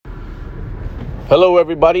Hello,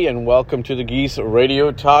 everybody, and welcome to the Geese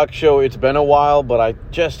Radio Talk Show. It's been a while, but I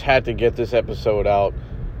just had to get this episode out.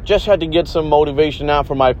 Just had to get some motivation out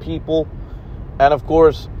for my people. And, of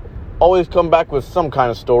course, always come back with some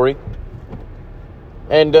kind of story.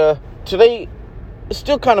 And today is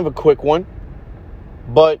still kind of a quick one,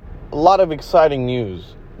 but a lot of exciting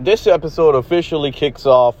news. This episode officially kicks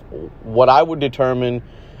off what I would determine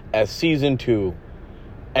as Season 2.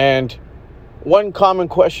 And one common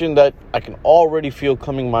question that I can already feel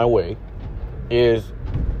coming my way is,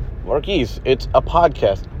 Marquise, it's a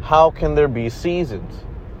podcast. How can there be seasons?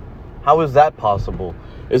 How is that possible?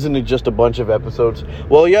 Isn't it just a bunch of episodes?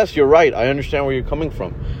 Well, yes, you're right. I understand where you're coming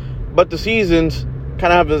from. But the seasons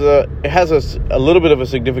kind of has a little bit of a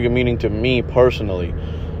significant meaning to me personally.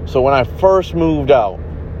 So when I first moved out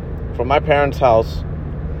from my parents' house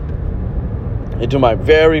into my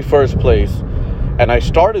very first place, and I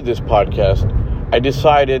started this podcast, I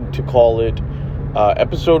decided to call it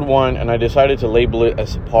Episode 1, and I decided to label it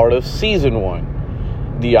as part of Season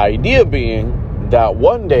 1. The idea being that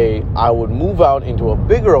one day I would move out into a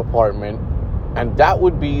bigger apartment, and that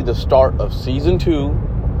would be the start of Season 2.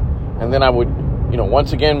 And then I would,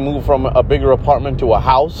 once again move from a bigger apartment to a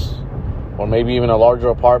house, or maybe even a larger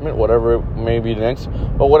apartment, whatever it may be next.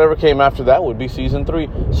 But whatever came after that would be Season 3,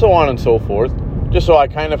 so on and so forth. Just so I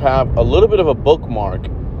kind of have a little bit of a bookmark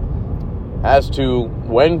as to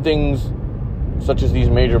when things such as these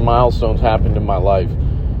major milestones happened in my life.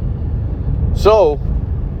 So,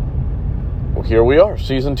 here we are,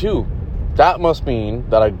 Season 2. That must mean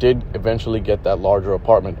that I did eventually get that larger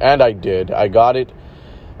apartment. And I did. I got it.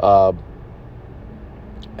 And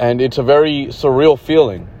it's a very surreal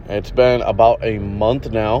feeling. It's been about a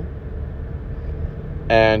month now.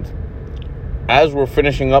 And as we're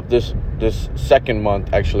finishing up this second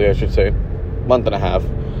month, actually, I should say, month and a half,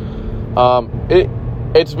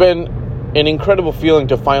 it's been an incredible feeling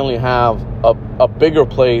to finally have a bigger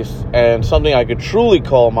place and something I could truly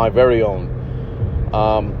call my very own.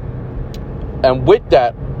 And with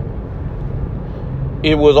that,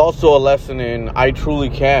 it was also a lesson in I truly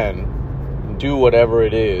can do whatever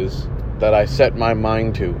it is that I set my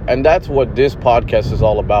mind to. And that's what this podcast is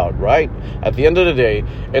all about, right? At the end of the day,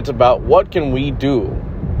 it's about what can we do?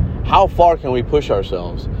 How far can we push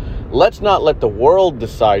ourselves? Let's not let the world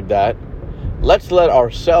decide that. Let's let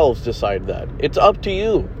ourselves decide that. It's up to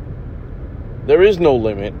you. There is no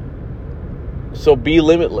limit. So be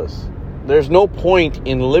limitless. There's no point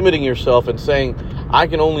in limiting yourself and saying, I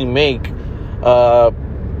can only make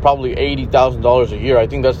probably $80,000 a year. I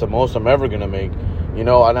think that's the most I'm ever going to make. And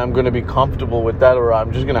I'm going to be comfortable with that, or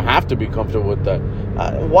I'm just going to have to be comfortable with that.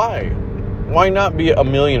 Why? Why not be a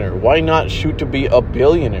millionaire? Why not shoot to be a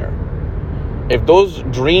billionaire? If those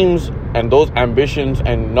dreams and those ambitions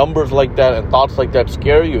and numbers like that and thoughts like that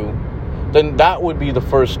scare you, then that would be the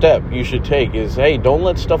first step you should take is, hey, don't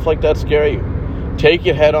let stuff like that scare you. Take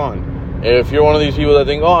it head on. If you're one of these people that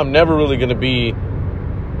think, I'm never really going to be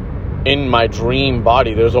in my dream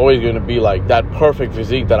body, there's always going to be like that perfect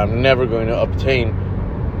physique that I'm never going to obtain.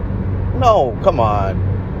 No, come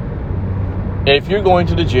on. If you're going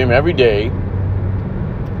to the gym every day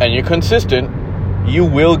and you're consistent, you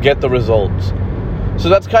will get the results. So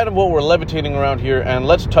that's kind of what we're levitating around here, and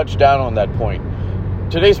let's touch down on that point.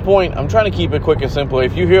 Today's point, I'm trying to keep it quick and simple.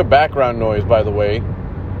 If you hear background noise, by the way,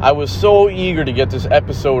 I was so eager to get this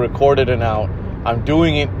episode recorded and out. I'm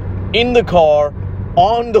doing it in the car,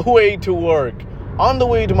 on the way to work, on the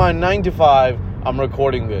way to my 9 to 5, I'm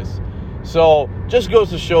recording this. So, just goes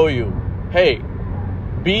to show you, hey,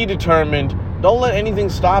 be determined. Don't let anything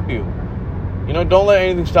stop you. Don't let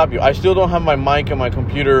anything stop you. I still don't have my mic and my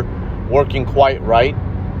computer working quite right.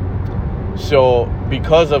 So,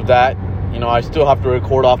 because of that, I still have to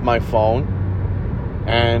record off my phone.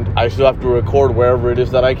 And I still have to record wherever it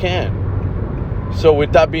is that I can. So,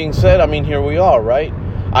 with that being said, here we are, right?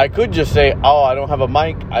 I could just say, I don't have a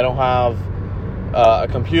mic, I don't have a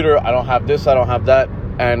computer, I don't have this, I don't have that,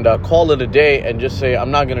 and call it a day and just say,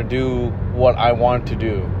 I'm not going to do what I want to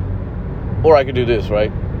do. Or I could do this, right?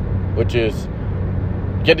 Which is,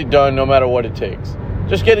 get it done no matter what it takes.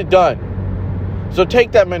 Just get it done. So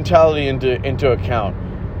take that mentality into account.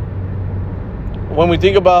 When we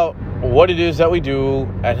think about what it is that we do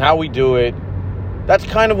and how we do it, that's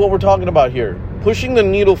kind of what we're talking about here. Pushing the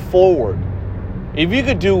needle forward. If you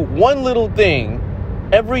could do one little thing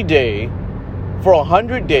every day for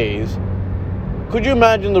 100 days, could you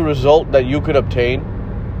imagine the result that you could obtain?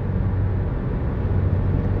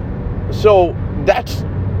 So that's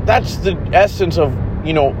the essence of,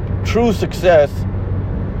 true success.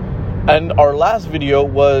 And our last video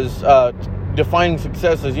was defining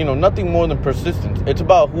success as, nothing more than persistence. It's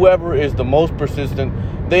about whoever is the most persistent.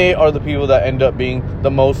 They are the people that end up being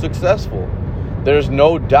the most successful. There's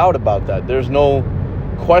no doubt about that. There's no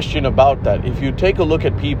question about that. If you take a look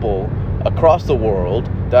at people across the world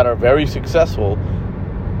that are very successful,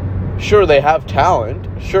 sure, they have talent.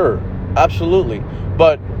 Sure, absolutely.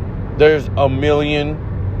 But there's a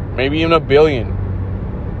million, maybe even a billion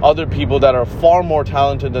other people that are far more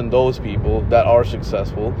talented than those people that are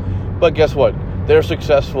successful. But guess what? They're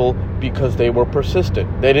successful because they were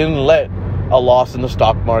persistent. They didn't let a loss in the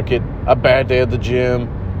stock market, a bad day at the gym,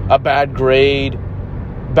 a bad grade,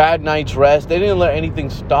 bad night's rest. They didn't let anything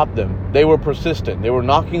stop them. They were persistent. They were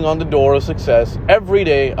knocking on the door of success every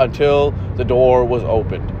day until the door was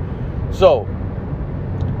opened. So,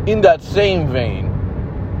 in that same vein,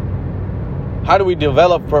 how do we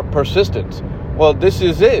develop persistence? Well, this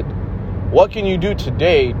is it. What can you do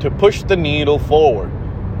today to push the needle forward?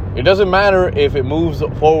 It doesn't matter if it moves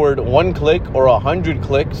forward 1 click or 100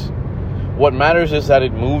 clicks. What matters is that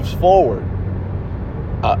it moves forward.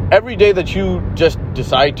 Every day that you just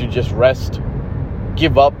decide to just rest,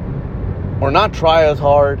 give up, or not try as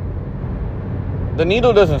hard, the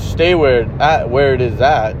needle doesn't stay where it is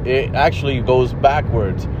at. It actually goes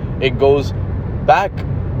backwards. It goes back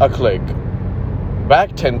a click,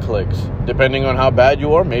 back 10 clicks, depending on how bad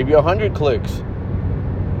you are, maybe 100 clicks,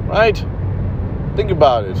 right? Think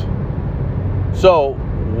about it. So,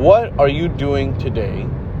 what are you doing today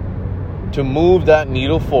to move that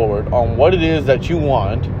needle forward on what it is that you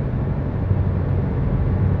want?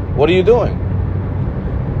 What are you doing?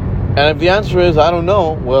 And if the answer is, I don't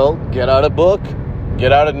know, well, get out a book,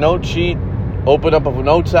 get out a note sheet, open up a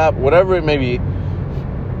notes app, whatever it may be,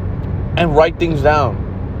 and write things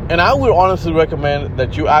down. And I would honestly recommend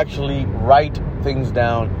that you actually write things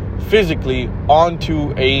down physically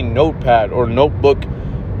onto a notepad or notebook,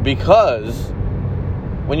 because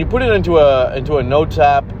when you put it into a notes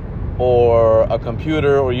app or a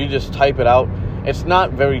computer, or you just type it out, it's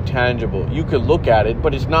not very tangible. You could look at it,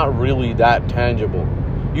 but it's not really that tangible.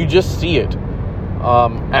 You just see it.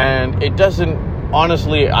 And it doesn't,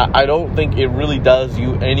 honestly, I don't think it really does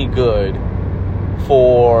you any good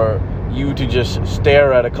for you to just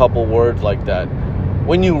stare at a couple words like that.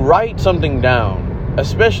 When you write something down,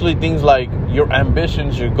 especially things like your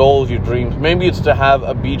ambitions, your goals, your dreams, maybe it's to have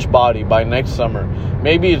a beach body by next summer.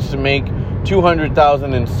 Maybe it's to make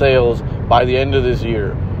 $200,000 in sales by the end of this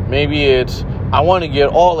year. Maybe it's, I want to get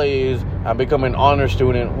all A's and become an honor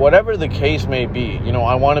student. Whatever the case may be,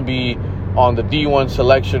 I want to be on the D1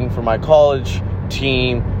 selection for my college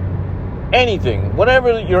team. Anything,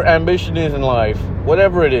 whatever your ambition is in life,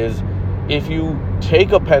 whatever it is, if you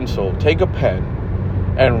take a pencil, take a pen,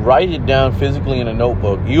 and write it down physically in a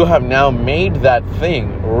notebook, you have now made that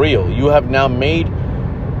thing real. You have now made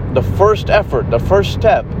the first effort, the first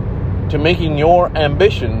step to making your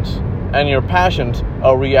ambitions and your passions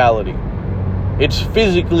a reality. It's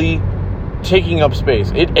physically taking up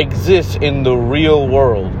space. It exists in the real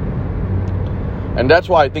world. And that's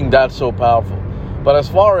why I think that's so powerful. But as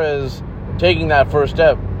far as taking that first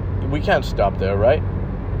step, we can't stop there, right?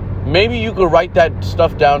 Maybe you could write that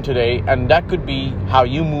stuff down today, and that could be how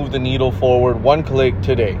you move the needle forward 1 click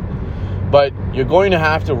today. But you're going to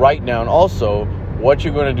have to write down also what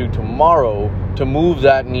you're going to do tomorrow to move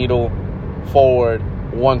that needle forward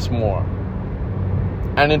once more.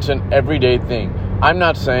 And it's an everyday thing. I'm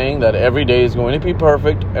not saying that every day is going to be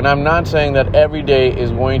perfect, and I'm not saying that every day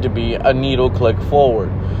is going to be a needle click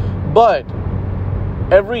forward. But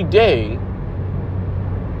every day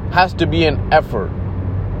has to be an effort.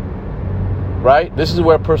 Right? This is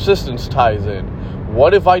where persistence ties in.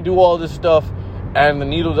 What if I do all this stuff and the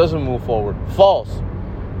needle doesn't move forward? False.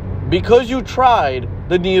 Because you tried,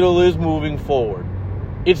 the needle is moving forward.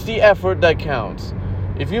 It's the effort that counts.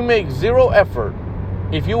 If you make zero effort,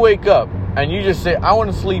 if you wake up and you just say, I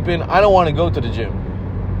want to sleep in, I don't want to go to the gym,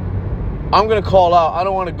 I'm going to call out, I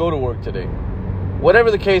don't want to go to work today.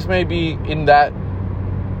 Whatever the case may be, in that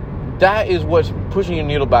is what's pushing your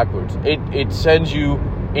needle backwards. It sends you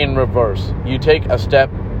in reverse. You take a step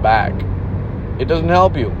back. It doesn't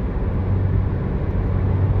help you.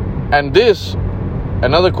 And this,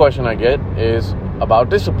 another question I get is about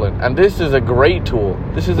discipline. And this is a great tool.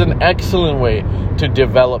 This is an excellent way to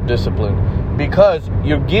develop discipline, because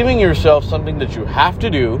you're giving yourself something that you have to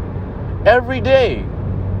do every day.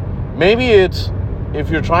 Maybe it's, if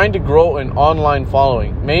you're trying to grow an online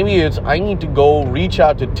following, maybe it's, I need to go reach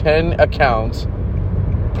out to 10 accounts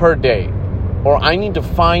per day. Or I need to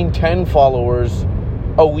find 10 followers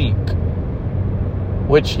a week.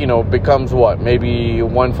 which, becomes what? Maybe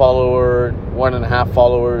 1 follower, 1.5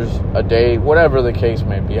 followers a day, whatever the case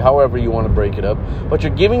may be, however you want to break it up. But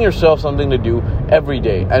you're giving yourself something to do every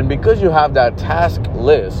day. And because you have that task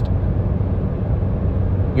list,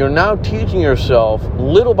 you're now teaching yourself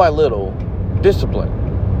little by little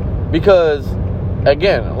discipline. Because,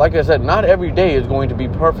 again, like I said, not every day is going to be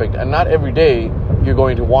perfect, and not every day you're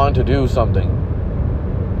going to want to do something.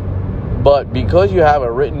 But because you have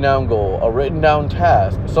a written down goal, a written down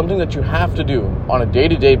task, something that you have to do on a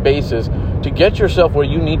day-to-day basis to get yourself where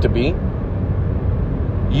you need to be,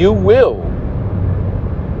 you will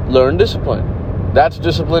learn discipline. That's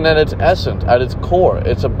discipline at its essence, at its core.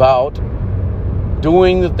 It's about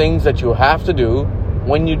doing the things that you have to do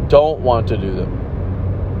when you don't want to do them.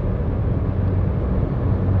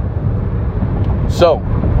 So,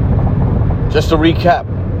 just to recap,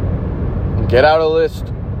 get out a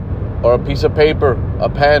list or a piece of paper, a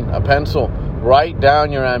pen, a pencil. Write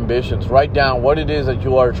down your ambitions. Write down what it is that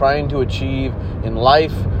you are trying to achieve in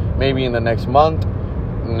life, maybe in the next month,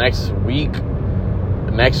 next week,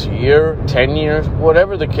 next year, 10 years,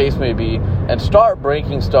 whatever the case may be, and start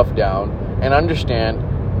breaking stuff down and understand,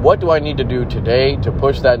 what do I need to do today to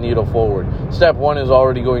push that needle forward? Step 1 is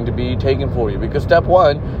already going to be taken for you, because step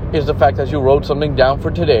 1 is the fact that you wrote something down for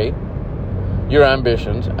today, your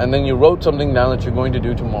ambitions, and then you wrote something down that you're going to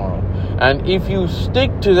do tomorrow. And if you stick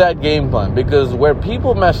to that game plan, because where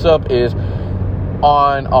people mess up is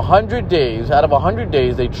on 100 days, out of 100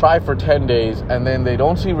 days, they try for 10 days and then they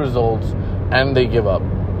don't see results and they give up.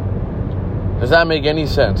 Does that make any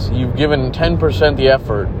sense? You've given 10% the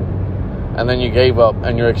effort and then you gave up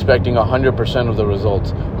and you're expecting 100% of the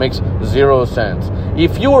results. Makes zero sense.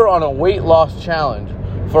 If you were on a weight loss challenge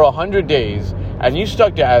for 100 days and you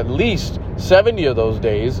stuck to at least 70 of those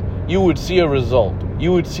days, you would see a result.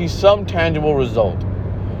 You would see some tangible result.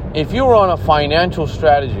 If you were on a financial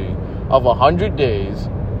strategy of 100 days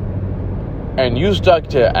and you stuck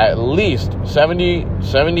to at least 70,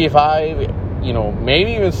 75,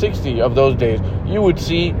 maybe even 60 of those days, you would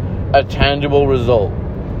see a tangible result.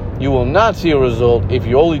 You will not see a result if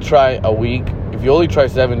you only try a week, if you only try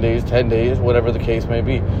 7 days, 10 days, whatever the case may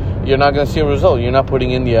be. You're not going to see a result. You're not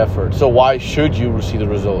putting in the effort. So why should you see the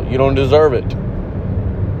result? You don't deserve it.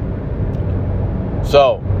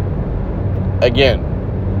 So, again,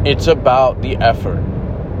 it's about the effort.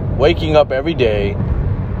 Waking up every day,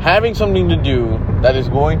 having something to do that is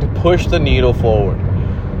going to push the needle forward.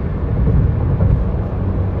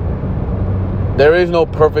 There is no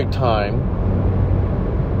perfect time.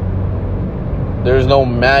 There's no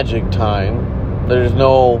magic time. There's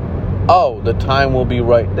no, the time will be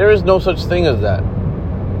right. There is no such thing as that.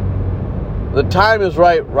 The time is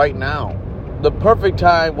right now. The perfect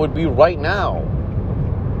time would be right now.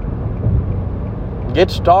 Get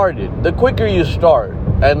started. The quicker you start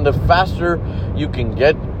and the faster you can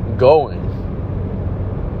get going,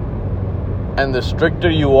 and the stricter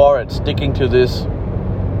you are at sticking to this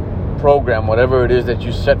program, whatever it is that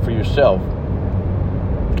you set for yourself,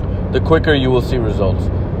 the quicker you will see results.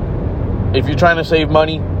 If you're trying to save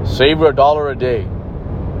money, save $1 a day.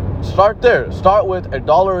 Start there. Start with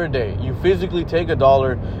 $1 a day. You physically take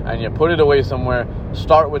 $1 and you put it away somewhere.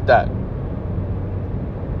 Start with that.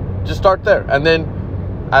 Just start there. And then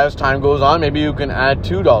as time goes on, maybe you can add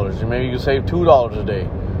 $2. Maybe you save $2 a day.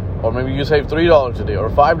 Or maybe you save $3 a day or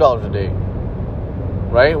 $5 a day.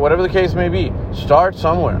 Right? Whatever the case may be. Start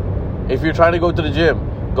somewhere. If you're trying to go to the gym,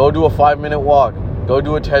 go do a 5-minute walk. Go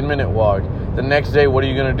do a 10-minute walk. The next day, what are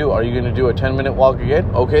you going to do? Are you going to do a 10-minute walk again?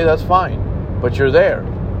 Okay, that's fine. But you're there.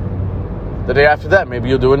 The day after that, maybe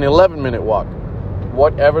you'll do an 11-minute walk.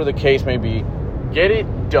 Whatever the case may be, get it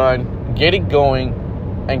done, get it going,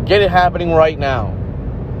 and get it happening right now.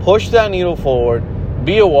 Push that needle forward,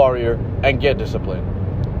 be a warrior, and get disciplined.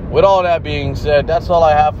 With all that being said, that's all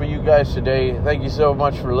I have for you guys today. Thank you so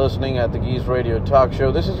much for listening at the Geese Radio Talk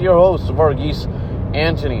Show. This is your host, Varghese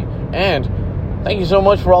Anthony, and thank you so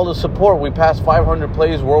much for all the support. We passed 500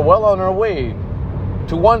 plays. We're well on our way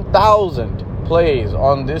to 1,000 plays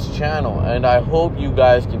on this channel. And I hope you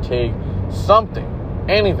guys can take something,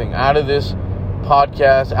 anything out of this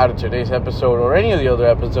podcast, out of today's episode, or any of the other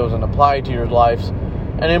episodes, and apply it to your lives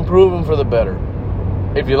and improve them for the better.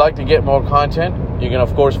 If you'd like to get more content, you can,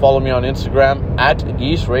 of course, follow me on Instagram at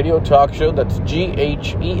Geese Radio Talk Show. That's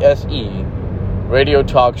GHESE Radio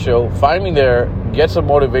Talk Show. Find me there. Get some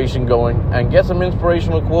motivation going and get some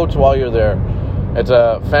inspirational quotes while you're there. It's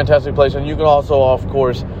a fantastic place. And you can also, of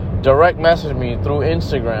course, direct message me through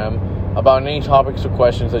Instagram about any topics or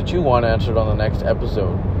questions that you want answered on the next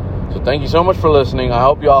episode. So thank you so much for listening. I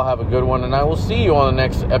hope you all have a good one, and I will see you on the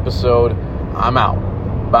next episode. I'm out.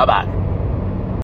 Bye-bye.